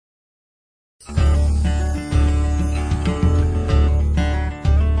We're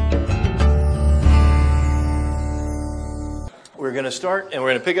going to start, and we're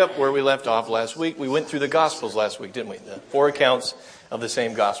going to pick up where we left off last week. We went through the Gospels last week, didn't we? The 4 accounts of the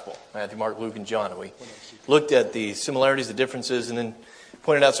same Gospel, Matthew, Mark, Luke, and John. And we looked at the similarities, the differences, and then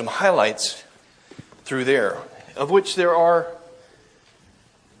pointed out some highlights through there, of which there are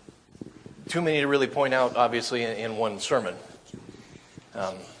too many to really point out, obviously, in one sermon.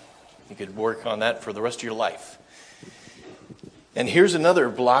 You could work on that for the rest of your life. And here's another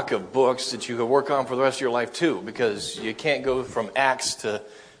block of books that you could work on for the rest of your life too, because you can't go from Acts to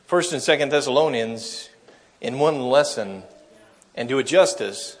 1st and 2nd Thessalonians in one lesson and do it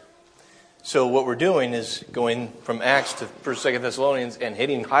justice. So what we're doing is going from Acts to 1st, 2nd Thessalonians and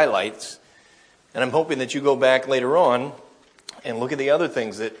hitting highlights. And I'm hoping that you go back later on and look at the other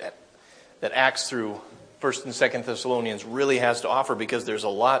things that Acts through 1st and 2nd Thessalonians really has to offer, because there's a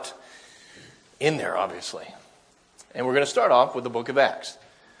lot in there, obviously. And we're going to start off with the book of Acts.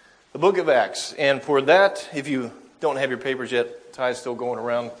 The book of Acts. And for that, if you don't have your papers yet, Ty's still going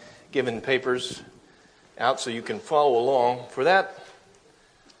around giving papers out so you can follow along. For that,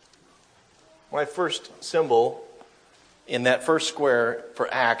 my first symbol in that first square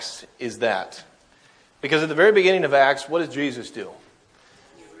for Acts is that. Because at the very beginning of Acts, what does Jesus do?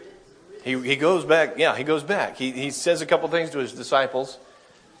 He goes back. Yeah, he goes back. He says a couple things to his disciples.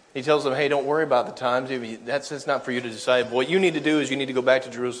 He tells them, hey, don't worry about the times. That's not for you to decide. What you need to do is you need to go back to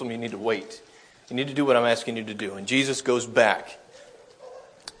Jerusalem. You need to wait. You need to do what I'm asking you to do. And Jesus goes back.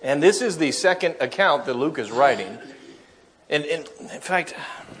 And this is the second account that Luke is writing. And in fact,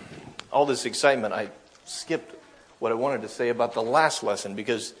 all this excitement, I skipped what I wanted to say about the last lesson,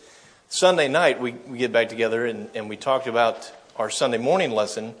 because Sunday night we get back together and we talked about our Sunday morning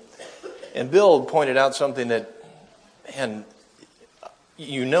lesson. And Bill pointed out something that, man,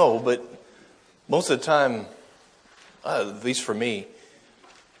 you know, but most of the time, at least for me,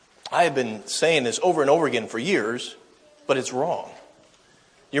 I have been saying this over and over again for years, but it's wrong.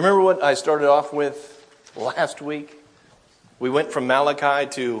 You remember what I started off with last week? We went from Malachi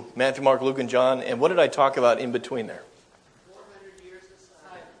to Matthew, Mark, Luke, and John, and what did I talk about in between there? 400 years of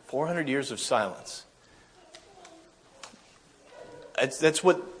silence. 400 years of silence. That's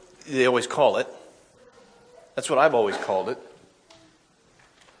what they always call it. That's what I've always called it.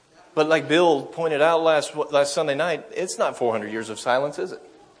 But like Bill pointed out last Sunday night, it's not 400 years of silence, is it?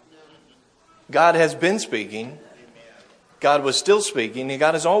 God has been speaking. God was still speaking, and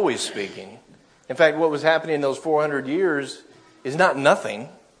God is always speaking. In fact, what was happening in those 400 years is not nothing.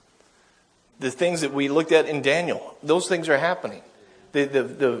 The things that we looked at in Daniel, those things are happening.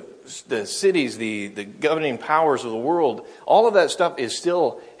 The cities, the governing powers of the world, all of that stuff is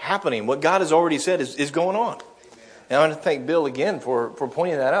still happening. What God has already said is going on. And I want to thank Bill again for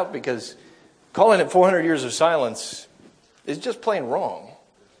pointing that out, because calling it 400 years of silence is just plain wrong,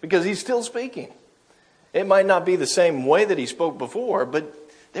 because he's still speaking. It might not be the same way that he spoke before, but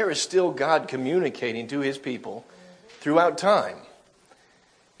there is still God communicating to his people throughout time.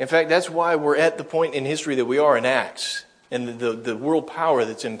 In fact, that's why we're at the point in history that we are in Acts, and the world power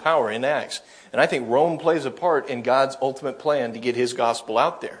that's in power in Acts. And I think Rome plays a part in God's ultimate plan to get his gospel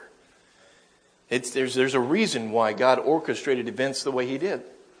out there. There's a reason why God orchestrated events the way he did.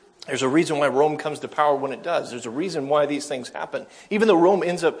 There's a reason why Rome comes to power when it does. There's a reason why these things happen. Even though Rome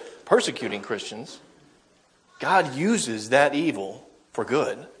ends up persecuting Christians, God uses that evil for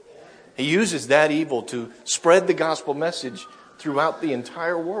good. He uses that evil to spread the gospel message throughout the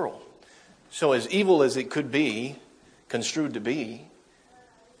entire world. So as evil as it could be, construed to be,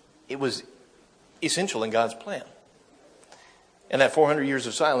 it was essential in God's plan. And that 400 years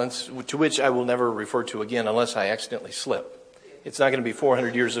of silence, to which I will never refer to again unless I accidentally slip. It's not going to be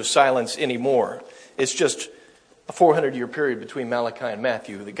 400 years of silence anymore. It's just a 400-year period between Malachi and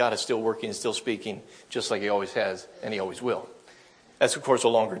Matthew that God is still working and still speaking, just like he always has and he always will. That's, of course, a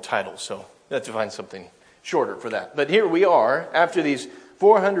longer title, so I have to find something shorter for that. But here we are, after these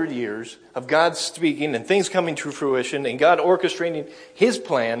 400 years of God speaking and things coming to fruition and God orchestrating his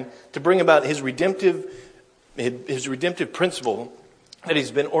plan to bring about his redemptive principle that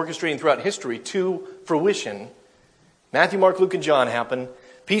he's been orchestrating throughout history to fruition. Matthew, Mark, Luke, and John happen.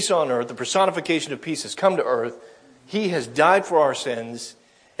 Peace on earth, the personification of peace has come to earth. He has died for our sins.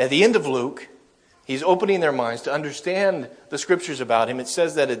 At the end of Luke, he's opening their minds to understand the scriptures about him. It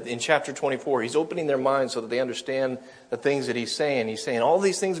says that in chapter 24, he's opening their minds so that they understand the things that he's saying. He's saying, all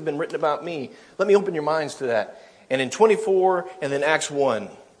these things have been written about me. Let me open your minds to that. And in 24 and then Acts 1,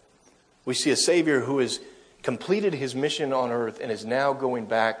 we see a Savior who has completed his mission on earth and is now going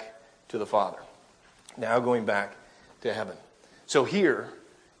back to the Father. Now going back to heaven. So here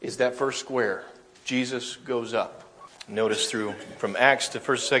is that first square. Jesus goes up. Notice from Acts to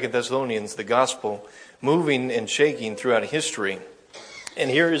 1st, 2nd Thessalonians, the gospel moving and shaking throughout history. And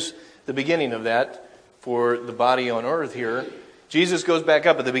here's the beginning of that for the body on earth here. Jesus goes back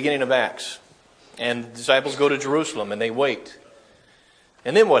up at the beginning of Acts. And the disciples go to Jerusalem and they wait.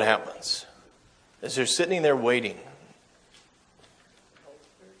 And then what happens? As they're sitting there waiting.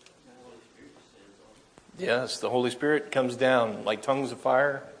 Yes, the Holy Spirit comes down like tongues of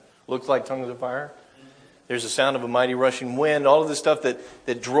fire. Looks like tongues of fire. There's a sound of a mighty rushing wind. All of this stuff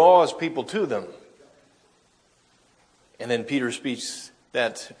that draws people to them. And then Peter and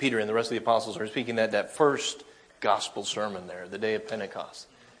the rest of the apostles are speaking that first gospel sermon there, the day of Pentecost.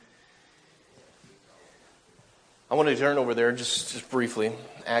 I want to turn over there just briefly,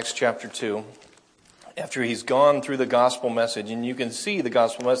 Acts chapter 2. After he's gone through the gospel message, and you can see the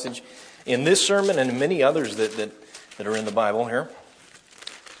gospel message in this sermon and in many others that are in the Bible here.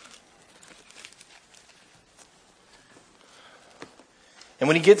 And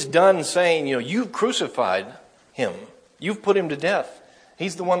when he gets done saying, you've crucified him. You've put him to death.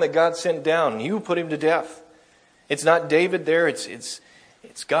 He's the one that God sent down. You put him to death. It's not David there. It's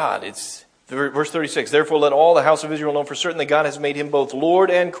God. It's verse 36. Therefore let all the house of Israel know for certain that God has made him both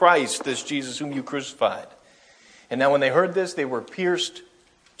Lord and Christ, this Jesus whom you crucified. And now when they heard this, they were pierced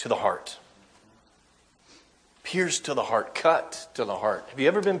to the heart. Pierced to the heart. Cut to the heart. Have you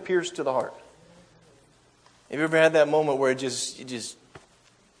ever been pierced to the heart? Have you ever had that moment where it just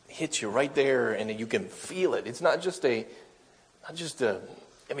hits you right there and you can feel it? It's not just it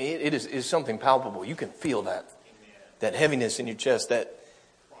is something palpable. You can feel that heaviness in your chest,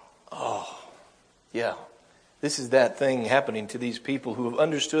 this is that thing happening to these people who have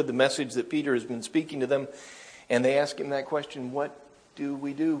understood the message that Peter has been speaking to them. And they ask him that question, what do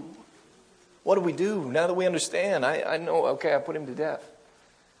we do? What do we do now that we understand? I know, I put him to death.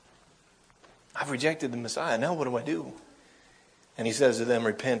 I've rejected the Messiah. Now what do I do? And he says to them,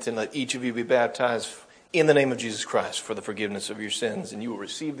 repent and let each of you be baptized in the name of Jesus Christ for the forgiveness of your sins, and you will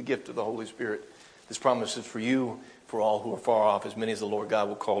receive the gift of the Holy Spirit. This promise is for you, for all who are far off, as many as the Lord God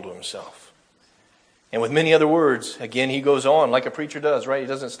will call to himself. And with many other words, again, he goes on like a preacher does, right? He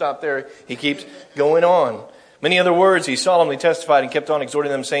doesn't stop there. He keeps going on. Many other words, he solemnly testified and kept on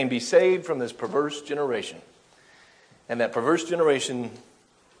exhorting them, saying, be saved from this perverse generation. And that perverse generation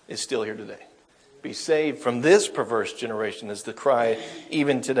is still here today. Be saved from this perverse generation is the cry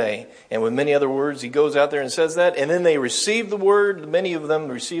even today. And with many other words, he goes out there and says that. And then they received the word. Many of them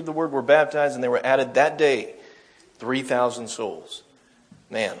received the word, were baptized, and they were added that day 3,000 souls.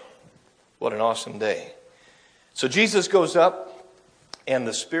 Man, what an awesome day. So Jesus goes up and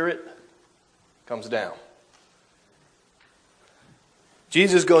the Spirit comes down.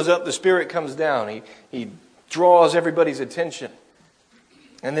 Jesus goes up, the Spirit comes down. He draws everybody's attention.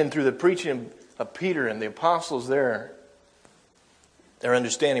 And then through the preaching of Peter and the apostles there, they're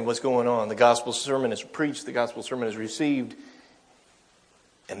understanding what's going on. The gospel sermon is preached, the gospel sermon is received,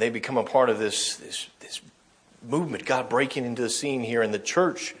 and they become a part of this movement, God breaking into the scene here, and the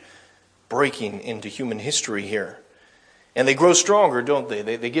church breaking into human history here. And they grow stronger, don't they?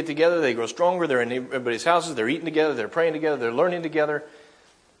 They get together, they grow stronger, they're in everybody's houses, they're eating together, they're praying together, they're learning together.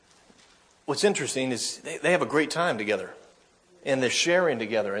 What's interesting is they have a great time together. And they're sharing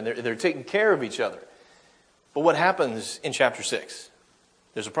together, and they're taking care of each other. But what happens in chapter 6?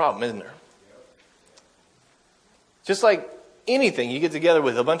 There's a problem, isn't there? Just like anything, you get together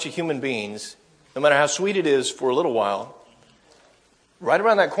with a bunch of human beings, no matter how sweet it is for a little while, right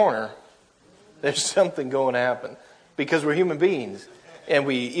around that corner, there's something going to happen. Because we're human beings, and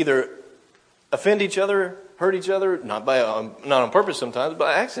we either offend each other, hurt each other, not on purpose sometimes, but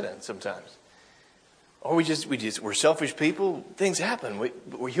by accident sometimes. Or we're selfish people. Things happen.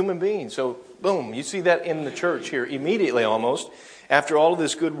 We're human beings. So, boom, you see that in the church here immediately almost, after all of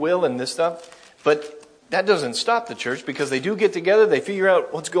this goodwill and this stuff. But that doesn't stop the church, because they do get together. They figure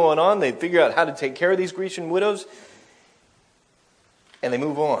out what's going on. They figure out how to take care of these Grecian widows. And they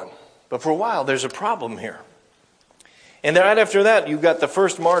move on. But for a while, there's a problem here. And then right after that, you've got the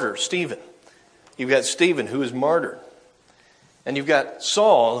first martyr, Stephen. You've got Stephen, who is martyred. And you've got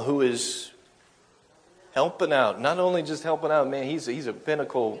Saul, who is helping out. Not only just helping out, man, he's a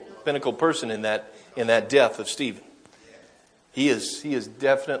pinnacle person in that death of Stephen. He is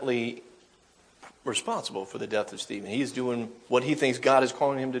definitely responsible for the death of Stephen. He is doing what he thinks God is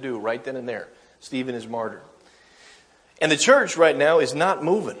calling him to do right then and there. Stephen is martyred. And the church right now is not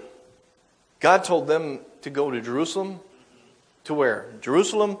moving. God told them to go to Jerusalem. To where?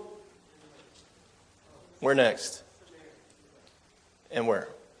 Jerusalem. Where next? And where?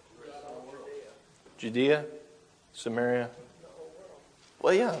 Judea, Samaria,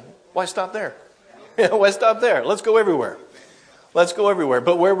 Well, yeah. Why stop there? Why stop there? Let's go everywhere. Let's go everywhere.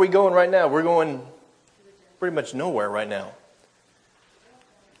 But where are we going right now? We're going pretty much nowhere right now.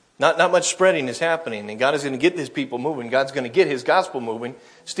 Not much spreading is happening, and God is going to get His people moving. God's going to get His gospel moving.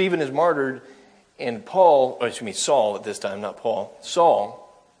 Stephen is martyred, and Saul at this time, not Paul.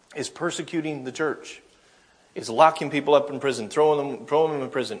 Saul is persecuting the church, is locking people up in prison, throwing them in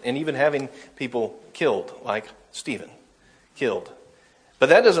prison, and even having people killed, like Stephen, killed. But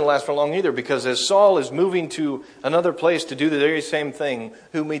that doesn't last for long either, because as Saul is moving to another place to do the very same thing,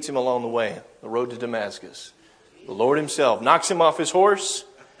 who meets him along the way? The road to Damascus. The Lord Himself knocks him off his horse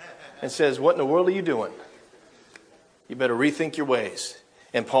and says, what in the world are you doing? You better rethink your ways.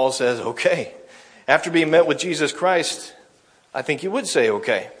 And Paul says, okay. After being met with Jesus Christ, I think you would say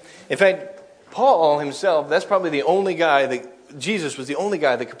okay. In fact, Paul himself, that's probably the only guy Jesus was the only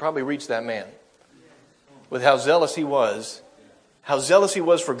guy that could probably reach that man. With how zealous he was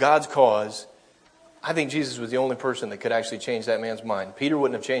for God's cause, I think Jesus was the only person that could actually change that man's mind. Peter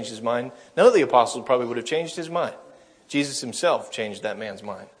wouldn't have changed his mind. None of the apostles probably would have changed his mind. Jesus Himself changed that man's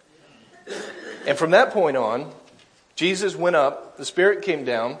mind. And from that point on, Jesus went up, the Spirit came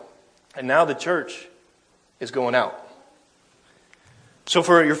down, and now the church is going out. So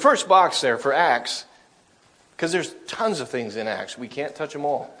for your first box there, for Acts, because there's tons of things in Acts, we can't touch them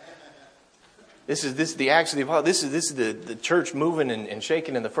all. This is the Acts of the Apostles. This is the church moving and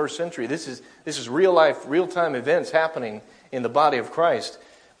shaking in the first century. This is real life, real time events happening in the body of Christ.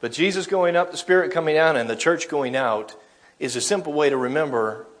 But Jesus going up, the Spirit coming down, and the church going out is a simple way to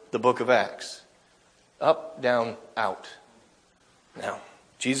remember the book of Acts. Up, down, out. Now,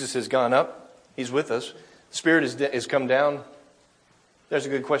 Jesus has gone up. He's with us. The Spirit has come down. There's a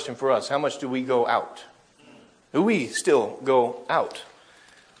good question for us. How much do we go out? Do we still go out?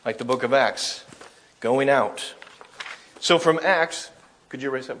 Like the book of Acts. Going out. So from Acts, could you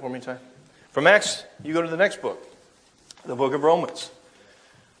erase that for me, Ty? From Acts, you go to the next book. The book of Romans.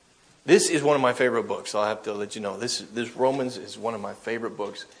 This is one of my favorite books. I'll have to let you know. This Romans is one of my favorite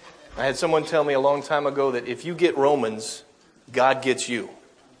books. I had someone tell me a long time ago that if you get Romans, God gets you.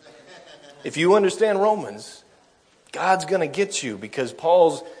 If you understand Romans, God's going to get you, because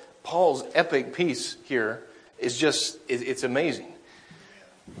Paul's epic piece here is just, it's amazing.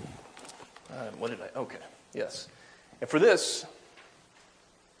 Okay, yes. And for this,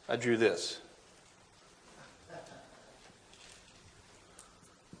 I drew this.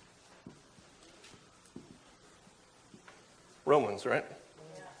 Romans, right?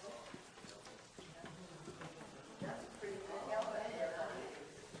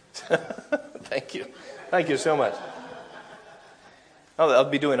 Thank you. Thank you so much. I'll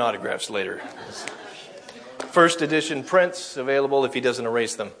be doing autographs later. First edition prints available if he doesn't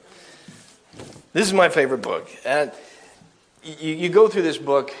erase them. This is my favorite book. And you go through this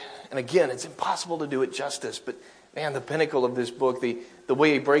book, and again, it's impossible to do it justice, but man, the pinnacle of this book, the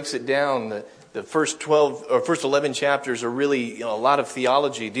way he breaks it down, the first 12 or first 11 chapters are really a lot of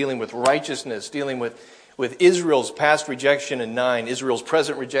theology, dealing with righteousness, dealing with Israel's past rejection in 9, Israel's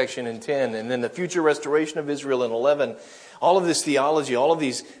present rejection in 10, and then the future restoration of Israel in 11. All of this theology, all of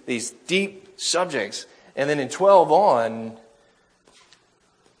these deep subjects. And then in 12 on,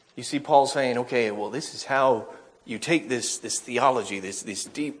 you see Paul saying, okay, well, this is how you take this theology, these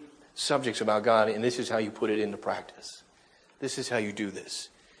deep subjects about God, and this is how you put it into practice. This is how you do this.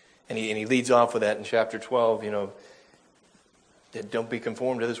 And he leads off with that in chapter 12, that don't be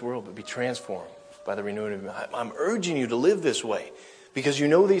conformed to this world, but be transformed by the renewing of your mind. I'm urging you to live this way, because you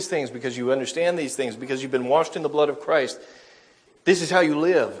know these things, because you understand these things, because you've been washed in the blood of Christ. This is how you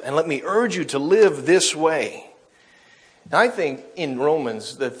live. And let me urge you to live this way. Now, I think in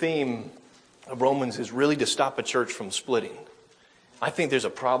Romans, the theme of Romans is really to stop a church from splitting. I think there's a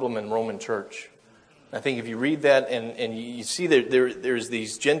problem in Roman church. I think if you read that and you see that there's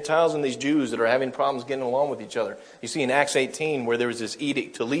these Gentiles and these Jews that are having problems getting along with each other. You see in Acts 18 where there was this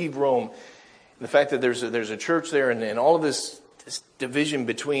edict to leave Rome. The fact that there's a church there and all of this division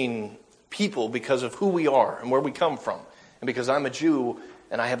between people because of who we are and where we come from. And because I'm a Jew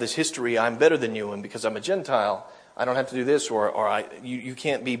and I have this history, I'm better than you. And because I'm a Gentile, I don't have to do this, or you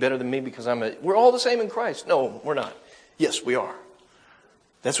can't be better than me because we're all the same in Christ. No, we're not. Yes, we are.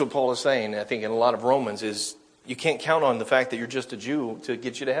 That's what Paul is saying, I think, in a lot of Romans, is you can't count on the fact that you're just a Jew to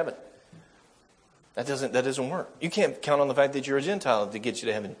get you to heaven. That doesn't work. You can't count on the fact that you're a Gentile to get you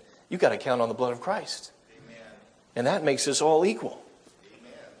to heaven. You've got to count on the blood of Christ. Amen. And that makes us all equal.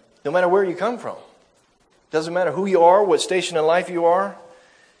 Amen. No matter where you come from. Doesn't matter who you are, what station in life you are.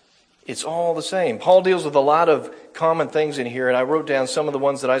 It's all the same. Paul deals with a lot of common things in here, and I wrote down some of the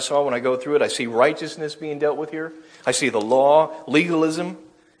ones that I saw when I go through it. I see righteousness being dealt with here. I see the law, legalism,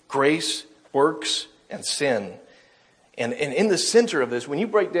 grace, works, and sin. And in the center of this, when you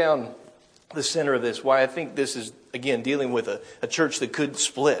break down the center of this, why I think this is, again, dealing with a church that could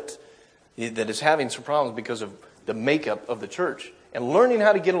split, that is having some problems because of the makeup of the church, and learning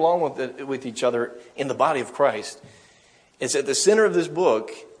how to get along with each other in the body of Christ, is at the center of this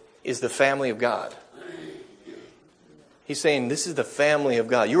book is the family of God. He's saying this is the family of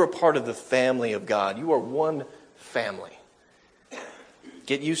God. You're a part of the family of God. You are one family.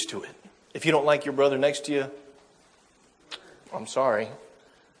 Get used to it. If you don't like your brother next to you, I'm sorry.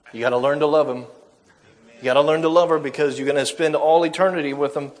 You got to learn to love him. You got to learn to love her, because you're going to spend all eternity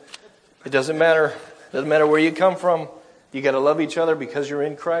with them. It doesn't matter. It doesn't matter where you come from. You got to love each other because you're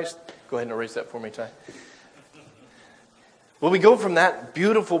in Christ. Go ahead and erase that for me, Ty. Well, we go from that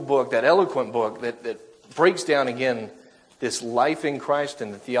beautiful book, that eloquent book that breaks down again this life in Christ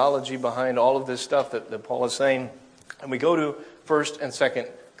and the theology behind all of this stuff that Paul is saying. And we go to 1st and 2nd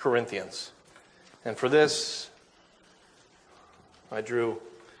Corinthians. And for this, I drew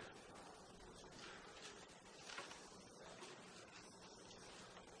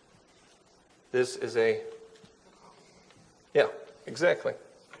this is exactly,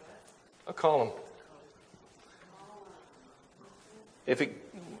 a column. It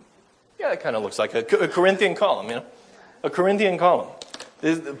kind of looks like a Corinthian column, a Corinthian column.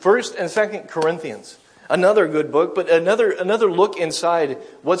 This is the 1st and 2nd Corinthians. Another good book, but another look inside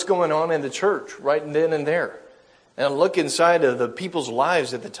what's going on in the church right then and there. And a look inside of the people's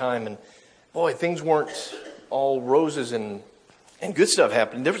lives at the time. And boy, things weren't all roses and good stuff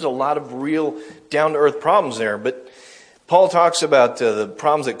happening. There was a lot of real down-to-earth problems there. But Paul talks about the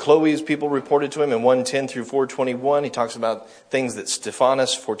problems that Chloe's people reported to him in 1:10 through 4:21. He talks about things that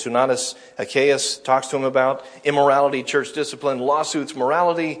Stephanas, Fortunatus, Achaeus talks to him about. Immorality, church discipline, lawsuits,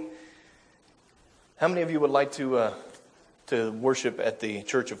 morality. How many of you would like to worship at the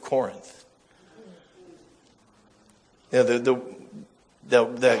Church of Corinth? The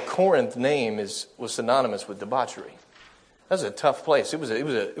Corinth name was synonymous with debauchery. That was a tough place. It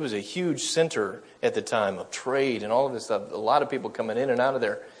was a huge center at the time of trade and all of this stuff. A lot of people coming in and out of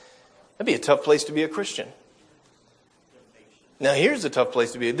there. That'd be a tough place to be a Christian. Now here's a tough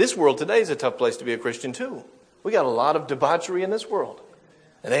place to be. This world today is a tough place to be a Christian too. We got a lot of debauchery in this world.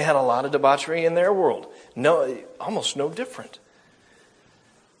 And they had a lot of debauchery in their world. No, almost no different.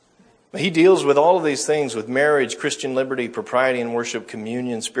 He deals with all of these things, with marriage, Christian liberty, propriety in worship,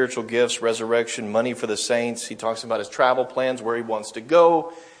 communion, spiritual gifts, resurrection, money for the saints. He talks about his travel plans, where he wants to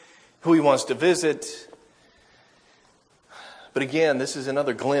go, who he wants to visit. But again, this is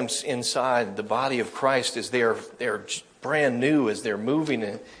another glimpse inside the body of Christ as they're brand new, as they're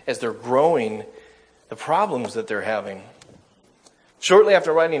moving, as they're growing, the problems that they're having. Shortly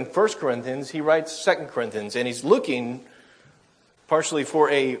after writing 1 Corinthians, he writes 2 Corinthians, and he's looking partially for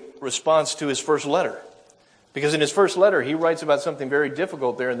a response to his first letter. Because in his first letter, he writes about something very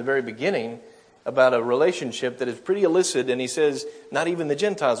difficult there in the very beginning, about a relationship that is pretty illicit, and he says, not even the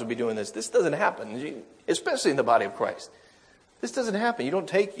Gentiles will be doing this. This doesn't happen, especially in the body of Christ. This doesn't happen. You don't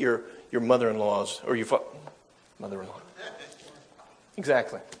take your mother-in-law's, or your mother-in-law.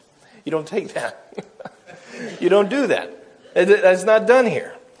 Exactly. You don't take that. You don't do that. That's not done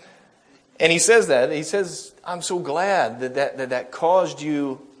here. And he says that. He says, I'm so glad that caused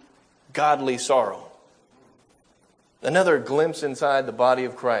you godly sorrow. Another glimpse inside the body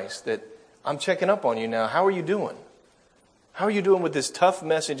of Christ, that I'm checking up on you now. How are you doing? How are you doing with this tough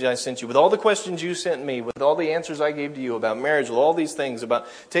message I sent you? With all the questions you sent me, with all the answers I gave to you about marriage, with all these things, about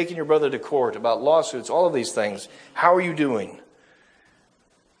taking your brother to court, about lawsuits, all of these things. How are you doing?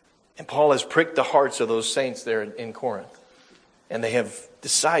 And Paul has pricked the hearts of those saints there in Corinth. And they have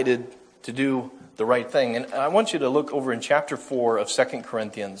decided to do the right thing. And I want you to look over in chapter 4 of 2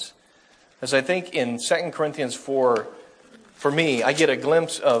 Corinthians. As I think in 2 Corinthians 4, for me, I get a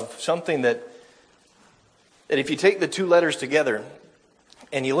glimpse of something that if you take the two letters together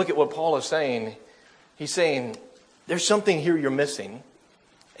and you look at what Paul is saying, he's saying, there's something here you're missing.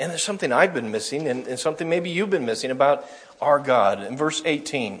 And there's something I've been missing, and something maybe you've been missing about our God. In verse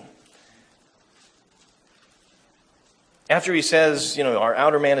 18, after he says, our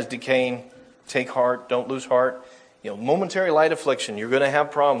outer man is decaying, take heart, don't lose heart. Momentary light affliction, you're going to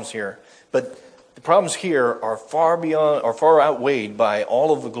have problems here. But the problems here are far outweighed by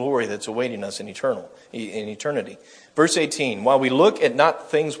all of the glory that's awaiting us in eternity. Verse 18, while we look at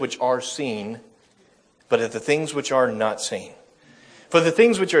not things which are seen, but at the things which are not seen. For the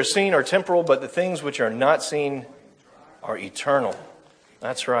things which are seen are temporal, but the things which are not seen are eternal.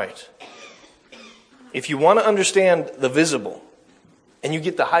 That's right. If you want to understand the visible, and you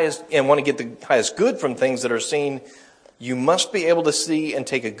get the highest and want to get the highest good from things that are seen, you must be able to see and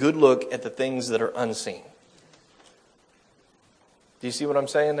take a good look at the things that are unseen. Do you see what I'm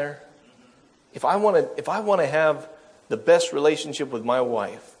saying there? If I want to have the best relationship with my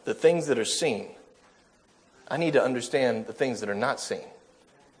wife, the things that are seen, I need to understand the things that are not seen.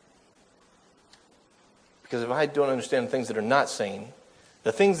 Because if I don't understand the things that are not seen,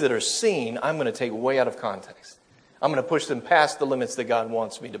 the things that are seen, I'm going to take way out of context. I'm going to push them past the limits that God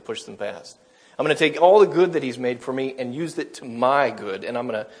wants me to push them past. I'm going to take all the good that He's made for me and use it to my good. And I'm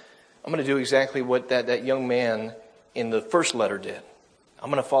going to do exactly what that young man in the first letter did. I'm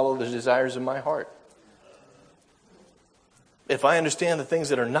going to follow the desires of my heart. If I understand the things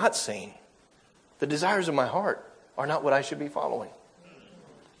that are not seen, the desires of my heart are not what I should be following.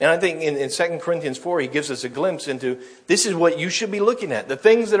 And I think in 2 Corinthians 4, he gives us a glimpse into this is what you should be looking at. The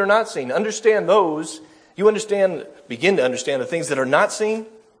things that are not seen. Understand those. You begin to understand the things that are not seen.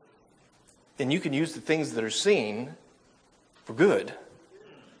 Then you can use the things that are seen for good.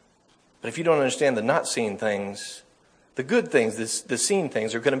 But if you don't understand the not seen things, the good things, the seen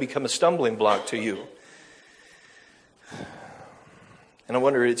things are going to become a stumbling block to you. And I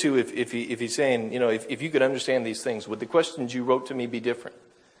wonder too if he's saying, if you could understand these things, would the questions you wrote to me be different?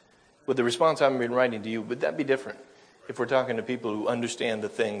 Would the response I've been writing to you, would that be different if we're talking to people who understand the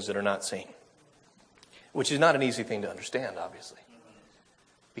things that are not seen? Which is not an easy thing to understand, obviously.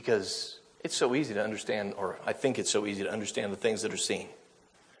 Because it's so easy to understand, or I think it's so easy to understand the things that are seen.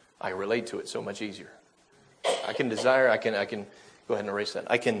 I relate to it so much easier. I can go ahead and erase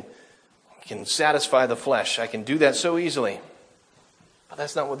that. I can satisfy the flesh. I can do that so easily. But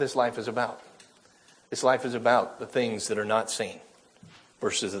that's not what this life is about. This life is about the things that are not seen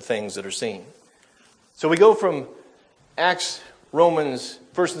versus the things that are seen. So we go from Acts, Romans,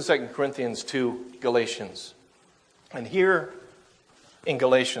 1st and 2nd Corinthians to Galatians. And here in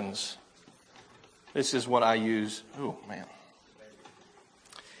Galatians, this is what I use. Oh, man.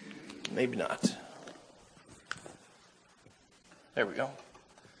 Maybe not. There we go.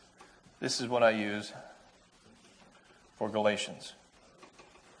 This is what I use for Galatians.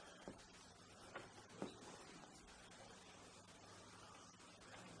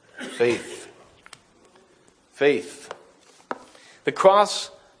 Faith. Faith. The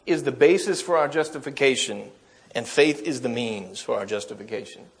cross is the basis for our justification, and faith is the means for our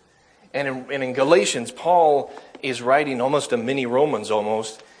justification. And in Galatians, Paul is writing almost a mini Romans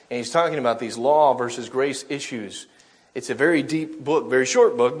almost, and he's talking about these law versus grace issues. It's a very deep book, very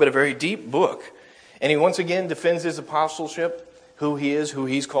short book, but a very deep book. And he once again defends his apostleship, who he is, who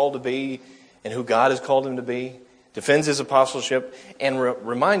he's called to be, and who God has called him to be. Defends his apostleship and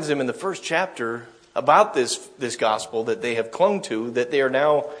reminds them in the first chapter about this gospel that they have clung to, that they are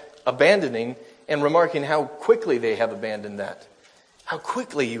now abandoning, and remarking how quickly they have abandoned that. How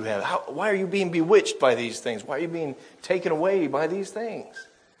quickly you have. Why are you being bewitched by these things? Why are you being taken away by these things?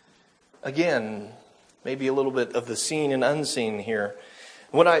 Again, maybe a little bit of the seen and unseen here.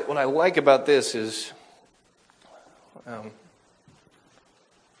 What I like about this is...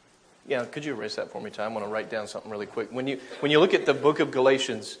 could you erase that for me, Ty? I want to write down something really quick. When you look at the book of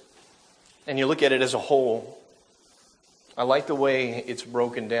Galatians and you look at it as a whole, I like the way it's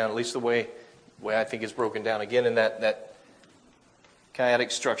broken down, at least the way I think it's broken down. Again, in that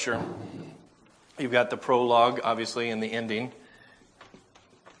chaotic structure, you've got the prologue, obviously, and the ending.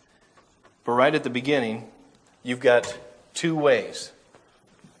 But right at the beginning, you've got two ways.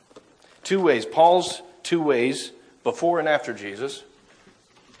 Two ways. Paul's two ways before and after Jesus.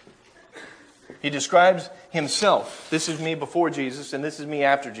 He describes himself. This is me before Jesus, and this is me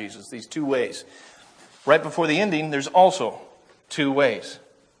after Jesus. These two ways. Right before the ending, there's also two ways.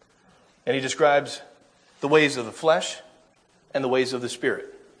 And he describes the ways of the flesh and the ways of the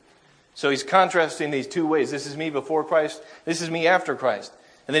Spirit. So he's contrasting these two ways. This is me before Christ. This is me after Christ.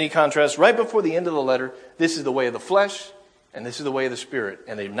 And then he contrasts right before the end of the letter. This is the way of the flesh, and this is the way of the Spirit.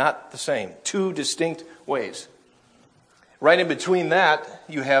 And they're not the same. Two distinct ways. Right in between that,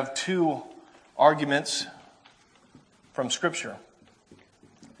 you have two arguments from Scripture.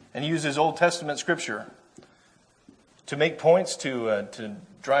 And he uses Old Testament Scripture to make points, to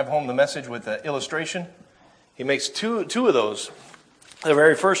drive home the message with the illustration. He makes two of those. The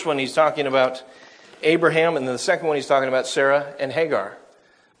very first one he's talking about Abraham, and then the second one he's talking about Sarah and Hagar.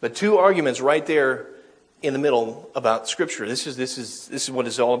 But two arguments right there in the middle about Scripture. This is what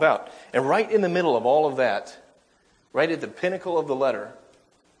it's all about. And right in the middle of all of that, right at the pinnacle of the letter,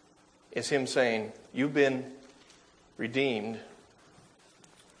 is him saying, you've been redeemed.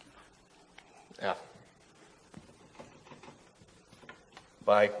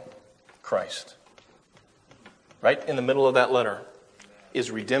 By Christ. Right in the middle of that letter.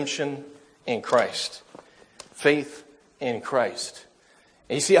 is redemption in Christ. Faith in Christ.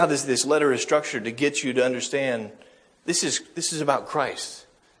 And you see how this letter is structured to get you to understand this is about Christ.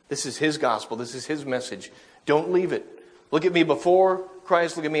 This is His gospel. This is His message. Don't leave it. Look at me before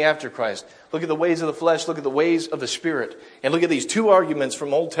Christ. Look at me after Christ. Look at the ways of the flesh. Look at the ways of the Spirit. And look at these two arguments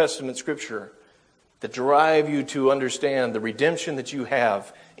from Old Testament Scripture that drive you to understand the redemption that you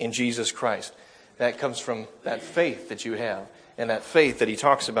have in Jesus Christ. That comes from that faith that you have and that faith that he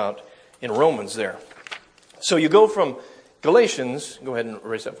talks about in Romans there. So you go from Galatians, go ahead and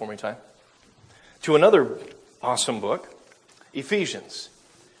erase that for me, Ty, to another awesome book, Ephesians.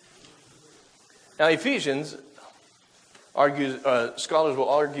 Now, Ephesians scholars will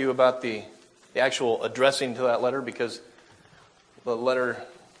argue about the actual addressing to that letter, because the letter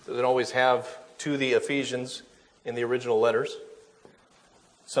doesn't always have to the Ephesians in the original letters.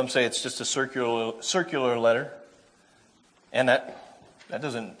 Some say it's just a circular letter, and that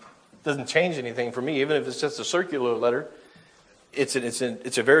doesn't change anything for me. Even if it's just a circular letter, it's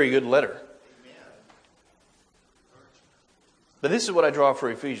a very good letter. But this is what I draw for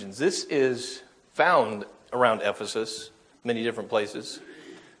Ephesians. This is found around Ephesus, many different places.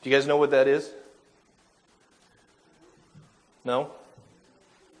 Do you guys know what that is? No?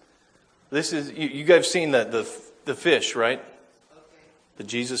 This is, you guys have seen the fish, right? The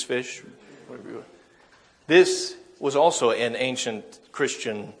Jesus fish. This was also an ancient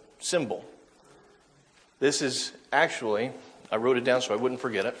Christian symbol. This is actually, I wrote it down so I wouldn't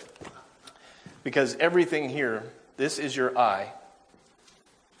forget it, because everything here, this is your eye.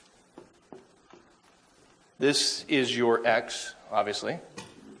 This is your X, obviously.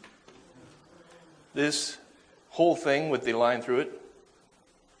 This whole thing with the line through it,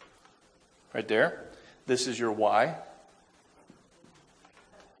 right there. This is your Y.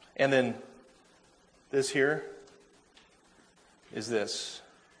 And then this here is this.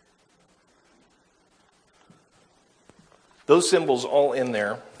 Those symbols all in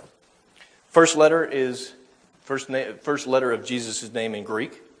there. First letter is first letter of Jesus' name in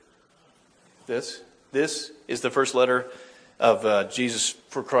Greek. This is the first letter of Jesus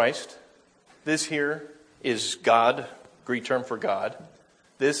for Christ. This here is God, Greek term for God.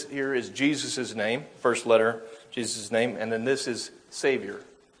 This here is Jesus' name, first letter, Jesus' name, and then this is Savior.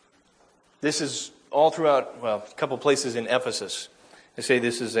 This is all throughout, well, a couple places in Ephesus. They say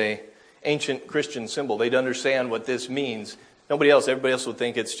this is an ancient Christian symbol. They'd understand what this means. Everybody else would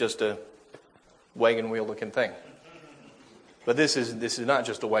think it's just a wagon wheel looking thing. But this is not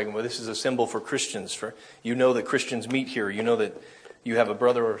just a wagon wheel. This is a symbol for Christians. You know that Christians meet here. You know that you have a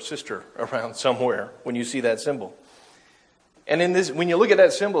brother or sister around somewhere when you see that symbol. And in this, when you look at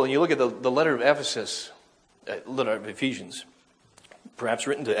that symbol and you look at the letter of Ephesus, letter of Ephesians, perhaps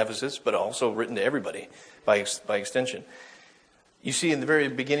written to Ephesus, but also written to everybody by extension. You see in the very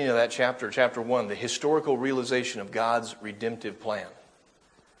beginning of that chapter 1, the historical realization of God's redemptive plan.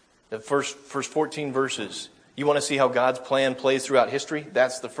 The first 14 verses, you want to see how God's plan plays throughout history?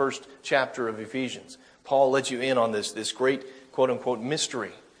 That's the first chapter of Ephesians. Paul lets you in on this great, quote-unquote,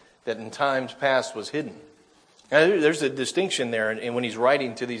 mystery that in times past was hidden. Now, there's a distinction there, and when he's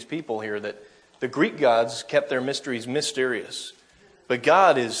writing to these people here, that the Greek gods kept their mysteries mysterious. But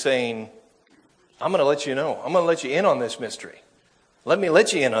God is saying, I'm going to let you know. I'm going to let you in on this mystery. Let me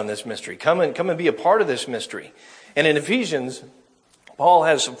let you in on this mystery. Come and be a part of this mystery. And in Ephesians, Paul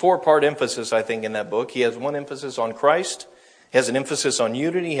has a 4-part emphasis, I think, in that book. He has one emphasis on Christ. He has an emphasis on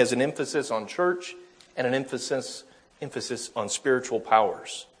unity. He has an emphasis on church. And an emphasis on spiritual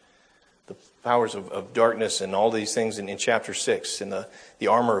powers. The powers of darkness and all these things in chapter 6. And the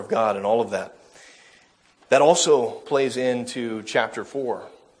armor of God and all of that. That also plays into chapter 4,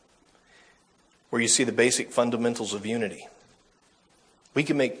 where you see the basic fundamentals of unity. We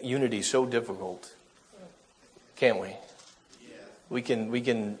can make unity so difficult, can't we? We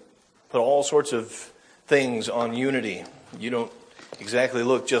can put all sorts of things on unity. You don't exactly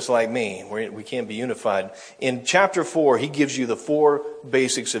look just like me. We can't be unified. In chapter 4, he gives you the 4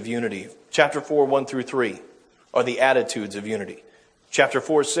 basics of unity. Chapter 4, 1 through 3 are the attitudes of unity. Chapter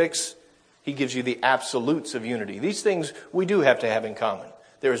 4, 6, he gives you the absolutes of unity. These things we do have to have in common.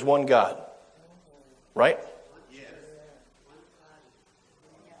 There is one God. Right? Yes.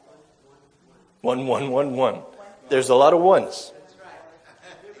 1. There's a lot of ones.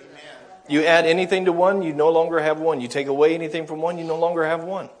 You add anything to one, you no longer have one. You take away anything from one, you no longer have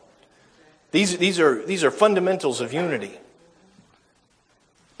one. These are fundamentals of unity.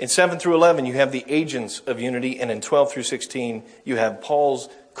 In 7 through 11, you have the agents of unity. And in 12 through 16, you have Paul's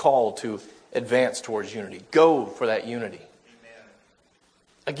call to advance towards unity. Go for that unity. Amen.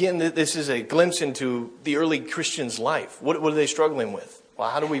 Again, this is a glimpse into the early Christians' life. What are they struggling with? Well,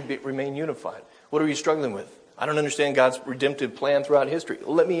 how do we remain unified? What are you struggling with? I don't understand God's redemptive plan throughout history.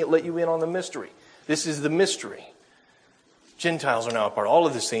 Let me let you in on the mystery. This is the mystery. Gentiles are now a part. All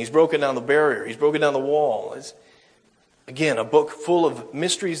of this thing. He's broken down the barrier. He's broken down the wall. It's, again, a book full of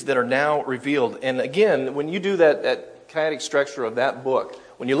mysteries that are now revealed. And again, when you do that kinetic structure of that book,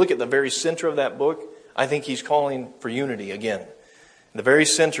 when you look at the very center of that book, I think he's calling for unity again. The very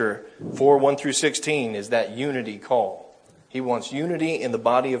center, 4:1 through 16, is that unity call. He wants unity in the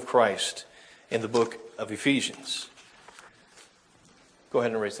body of Christ in the book of Ephesians. Go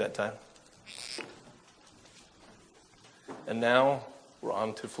ahead and erase that time. And now we're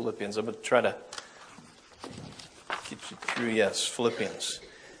on to Philippians. I'm going to try to get you through, yes, Philippians.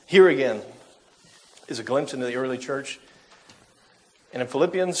 Here again is a glimpse into the early church. And in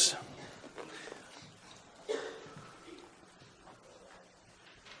Philippians,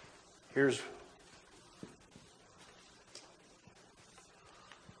 here's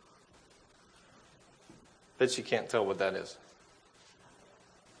bet you can't tell what that is.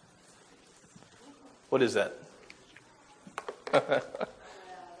 What is that?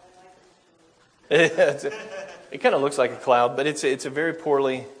 It kind of looks like a cloud, but it's a very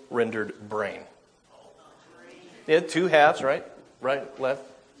poorly rendered brain. Yeah, two halves, right? Right, left,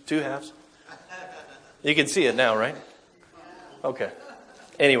 two halves. You can see it now, right? Okay.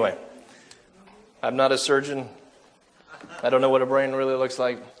 Anyway, I'm not a surgeon. I don't know what a brain really looks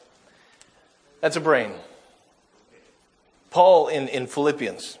like. That's a brain. Paul in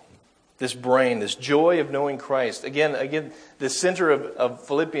Philippians, this brain, this joy of knowing Christ. Again, the center of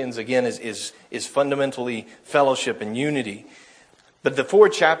Philippians, again, is fundamentally fellowship and unity. But the 4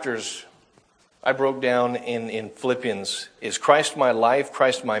 chapters I broke down in Philippians is Christ my life,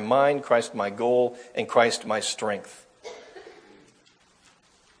 Christ my mind, Christ my goal, and Christ my strength.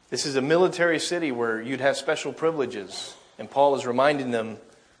 This is a military city where you'd have special privileges. And Paul is reminding them,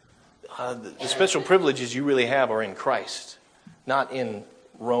 the special privileges you really have are in Christ. Not in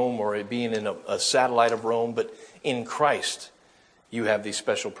Rome or being in a satellite of Rome, but in Christ you have these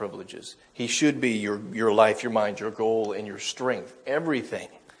special privileges. He should be your life, your mind, your goal, and your strength. Everything.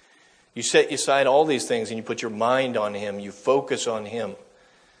 You set aside all these things and you put your mind on Him. You focus on Him.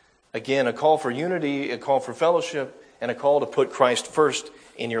 Again, a call for unity, a call for fellowship, and a call to put Christ first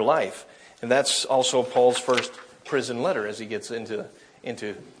in your life. And that's also Paul's first prison letter as he gets into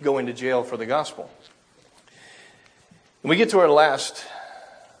going to jail for the gospel. And we get to our last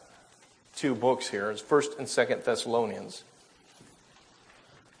 2 books here. It's 1st and 2nd Thessalonians.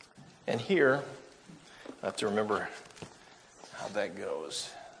 And here, I have to remember how that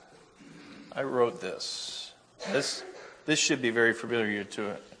goes. I wrote this. This should be very familiar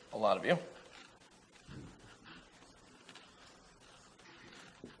to a lot of you.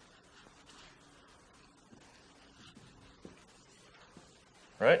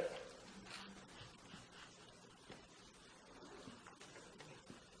 Right?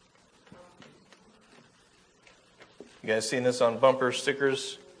 You guys seen this on bumper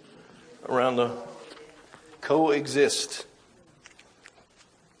stickers around the coexist?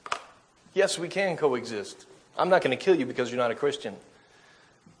 Yes, we can coexist. I'm not going to kill you because you're not a Christian.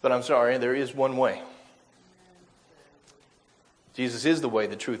 But I'm sorry, there is one way. Jesus is the way,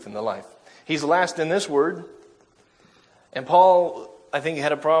 the truth, and the life. He's last in this word. And Paul, I think,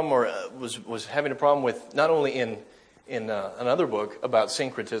 had a problem, or was having a problem with, not only in another book about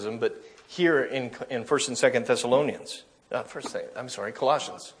syncretism, but here in 1st and 2nd Thessalonians.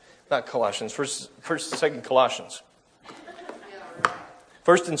 Colossians. Not Colossians, 1st and 2nd Colossians.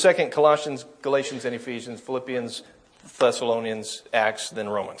 1st and 2nd Colossians, Galatians, and Ephesians, Philippians, Thessalonians, Acts, then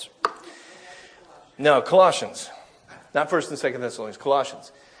Romans. No, Colossians. Not 1st and 2nd Thessalonians,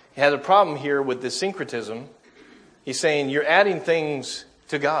 Colossians. He has a problem here with this syncretism. He's saying you're adding things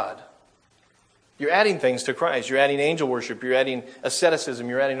to God. You're adding things to Christ. You're adding angel worship. You're adding asceticism.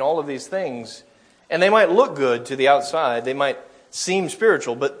 You're adding all of these things. And they might look good to the outside. They might seem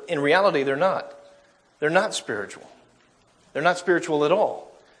spiritual, but in reality they're not. They're not spiritual. They're not spiritual at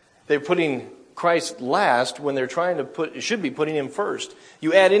all. They're putting Christ last when they're should be putting Him first.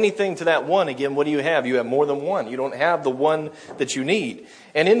 You add anything to that one, again, what do you have? You have more than one. You don't have the one that you need.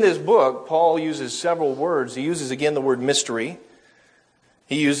 And in this book, Paul uses several words. He uses, again, the word mystery.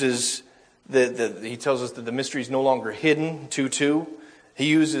 He uses, he tells us that the mystery is no longer hidden, 2:2. He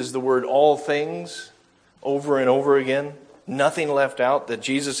uses the word all things over and over again. Nothing left out, that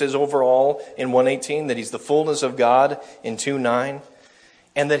Jesus is over all in 1:18, that He's the fullness of God in 2:9,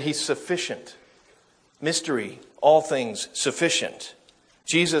 and that He's sufficient. Mystery, all things, sufficient.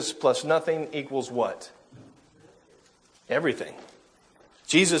 Jesus plus nothing equals what? Everything.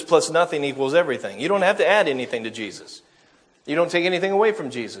 Jesus plus nothing equals everything. You don't have to add anything to Jesus. You don't take anything away from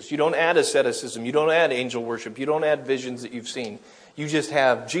Jesus. You don't add asceticism. You don't add angel worship. You don't add visions that you've seen. You just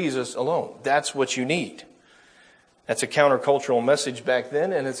have Jesus alone. That's what you need. That's a countercultural message back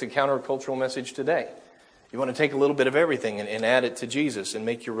then, and it's a countercultural message today. You want to take a little bit of everything and add it to Jesus and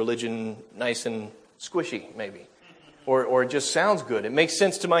make your religion nice and squishy, maybe. Or it just sounds good. It makes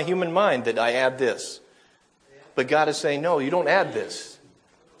sense to my human mind that I add this. But God is saying, no, you don't add this.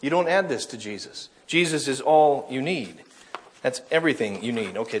 You don't add this to Jesus. Jesus is all you need. That's everything you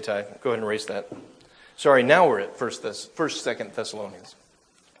need. Okay, Ty, go ahead and erase that. Sorry, now we're at 2nd Thessalonians.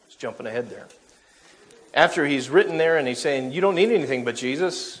 Just jumping ahead there. After he's written there and he's saying, you don't need anything but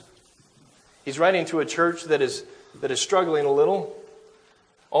Jesus. He's writing to a church that is struggling a little.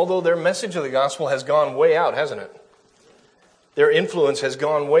 Although their message of the gospel has gone way out, hasn't it? Their influence has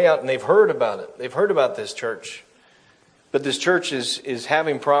gone way out and they've heard about it. They've heard about this church. But this church is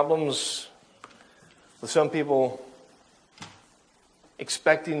having problems with some people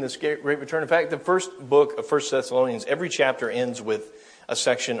expecting this great return. In fact, the first book of 1 Thessalonians, every chapter ends with a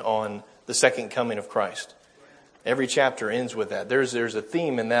section on the second coming of Christ. Every chapter ends with that. There's a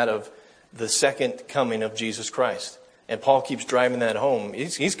theme in that of the second coming of Jesus Christ. And Paul keeps driving that home.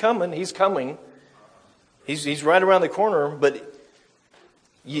 He's coming. He's coming. He's right around the corner, but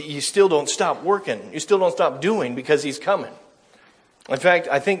you still don't stop working. You still don't stop doing because he's coming. In fact,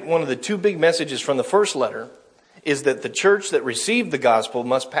 I think one of the two big messages from the first letter is that the church that received the gospel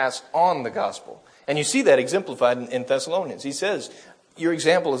must pass on the gospel. And you see that exemplified in Thessalonians. He says, your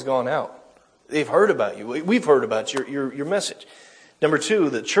example has gone out. They've heard about you. We've heard about your message. Number two,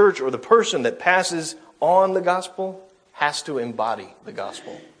 the church or the person that passes on the gospel has to embody the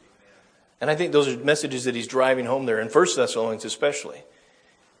gospel. And I think those are messages that he's driving home there in 1 Thessalonians especially.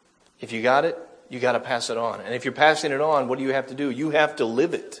 If you got it, you got to pass it on. And if you're passing it on, what do you have to do? You have to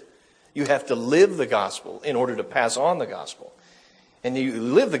live it. You have to live the gospel in order to pass on the gospel. And you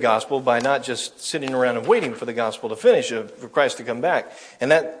live the gospel by not just sitting around and waiting for the gospel to finish, for Christ to come back.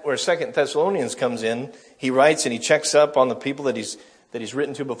 And that where 2 Thessalonians comes in, he writes and he checks up on the people that he's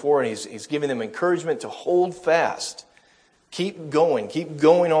written to before, and he's giving them encouragement to hold fast. Keep going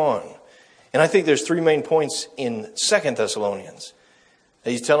on. And I think there's three main points in 2 Thessalonians.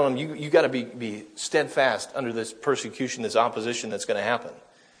 He's telling them, you got to be steadfast under this persecution, this opposition that's going to happen.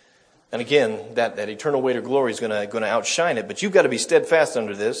 And again, that eternal weight of glory is going to outshine it. But you've got to be steadfast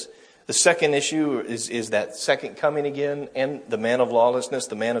under this. The second issue is that second coming again and the man of lawlessness,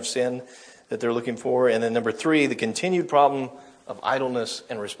 the man of sin that they're looking for. And then number three, the continued problem of idleness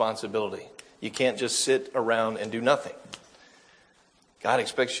and responsibility. You can't just sit around and do nothing. God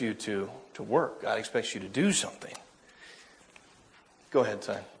expects you to work. God expects you to do something. Go ahead,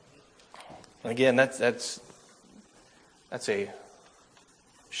 son. Again, that's a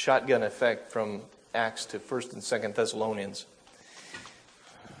shotgun effect from Acts to 1st and 2nd Thessalonians.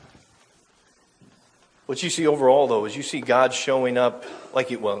 What you see overall, though, is you see God showing up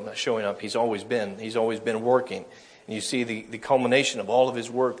not showing up. He's always been working. And you see the culmination of all of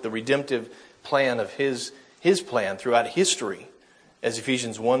his work, the redemptive plan of his plan throughout history, as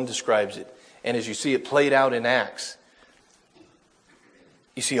Ephesians 1 describes it. And as you see it played out in Acts,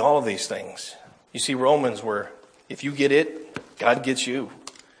 you see all of these things. You see Romans where if you get it, God gets you.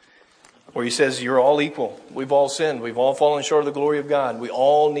 Where he says you're all equal. We've all sinned. We've all fallen short of the glory of God. We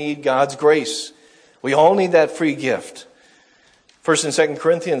all need God's grace. We all need that free gift. 1st and 2nd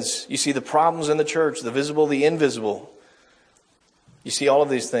Corinthians, you see the problems in the church, the visible, the invisible. You see all of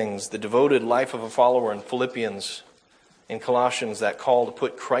these things. The devoted life of a follower in Philippians, in Colossians, that call to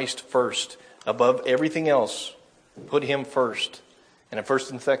put Christ first above everything else. Put him first. And in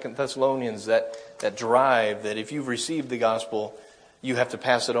 1st and 2nd Thessalonians, that drive that if you've received the gospel, you have to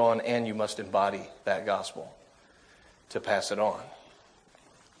pass it on and you must embody that gospel to pass it on.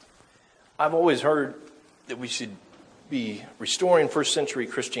 I've always heard that we should be restoring first century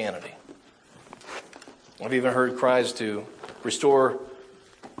Christianity. I've even heard cries to restore,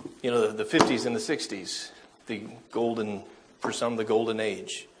 the 50s and the 60s, for some, the golden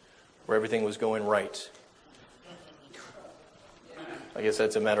age, where everything was going right. I guess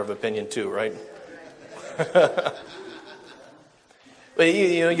that's a matter of opinion too, right? But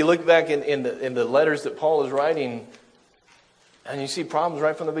you look back in the letters that Paul is writing, and you see problems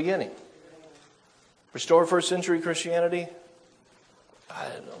right from the beginning. Restore first century Christianity? I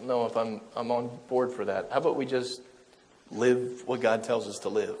don't know if I'm on board for that. How about we just live what God tells us to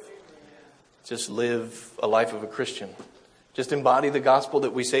live? Just live a life of a Christian. Just embody the gospel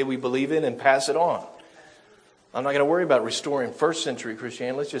that we say we believe in and pass it on. I'm not going to worry about restoring first century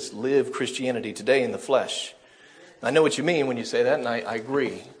Christianity. Let's just live Christianity today in the flesh. I know what you mean when you say that, and I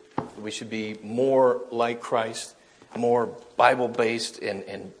agree. We should be more like Christ. more Bible-based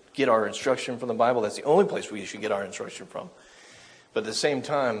and get our instruction from the Bible. That's the only place we should get our instruction from. But at the same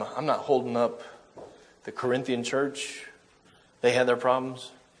time, I'm not holding up the Corinthian church. They had their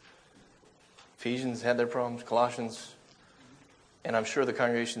problems. Ephesians had their problems. Colossians. And I'm sure the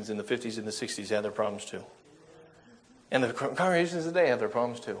congregations in the 50s and the 60s had their problems too. And the congregations today have their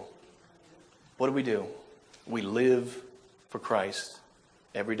problems too. What do? We live for Christ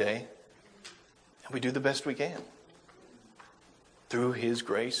every day. And we do the best we can. Through His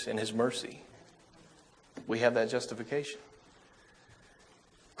grace and His mercy. We have that justification.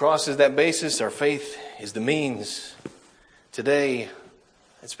 Cross is that basis. Our faith is the means. Today,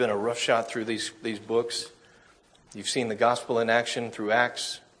 it's been a rough shot through these books. You've seen the gospel in action through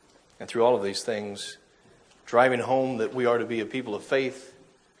Acts and through all of these things. Driving home that we are to be a people of faith.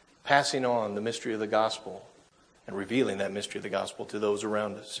 Passing on the mystery of the gospel. And revealing that mystery of the gospel to those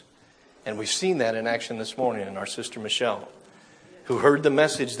around us. And we've seen that in action this morning in our sister Michelle, who heard the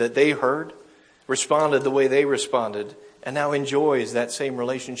message that they heard, responded the way they responded, and now enjoys that same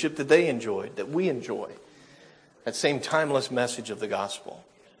relationship that they enjoyed, that we enjoy. That same timeless message of the gospel.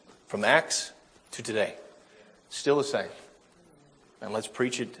 From Acts to today. Still the same. And let's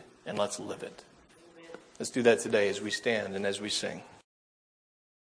preach it and let's live it. Let's do that today as we stand and as we sing.